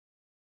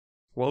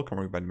Welcome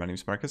everybody, my name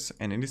is Marcus,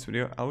 and in this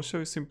video I'll show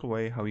you a simple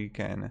way how you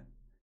can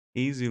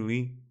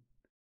easily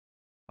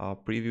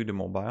preview the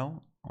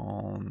mobile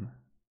on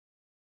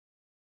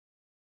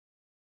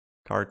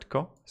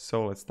Cartco.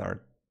 So let's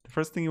start. The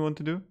first thing you want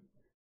to do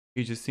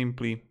is just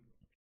simply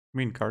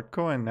be in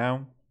Cartco, and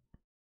now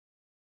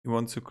you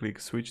want to click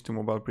switch to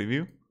mobile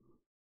preview,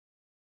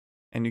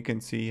 and you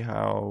can see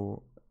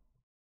how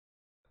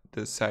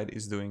the site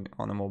is doing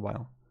on a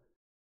mobile.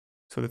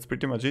 So that's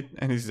pretty much it,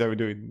 and this is how we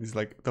do it. This is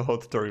like the whole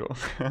tutorial.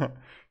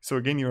 So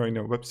again, you're in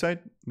a website,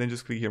 then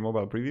just click here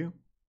mobile preview,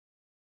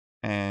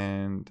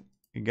 and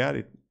you got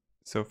it.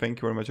 So thank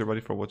you very much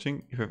everybody for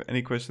watching. If you have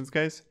any questions,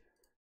 guys,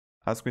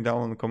 ask me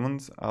down in the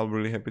comments. I'll be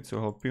really happy to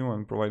help you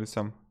and provide you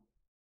some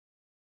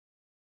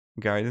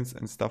guidance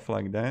and stuff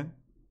like that.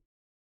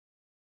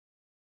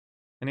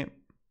 And yeah,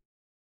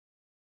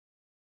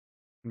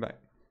 bye.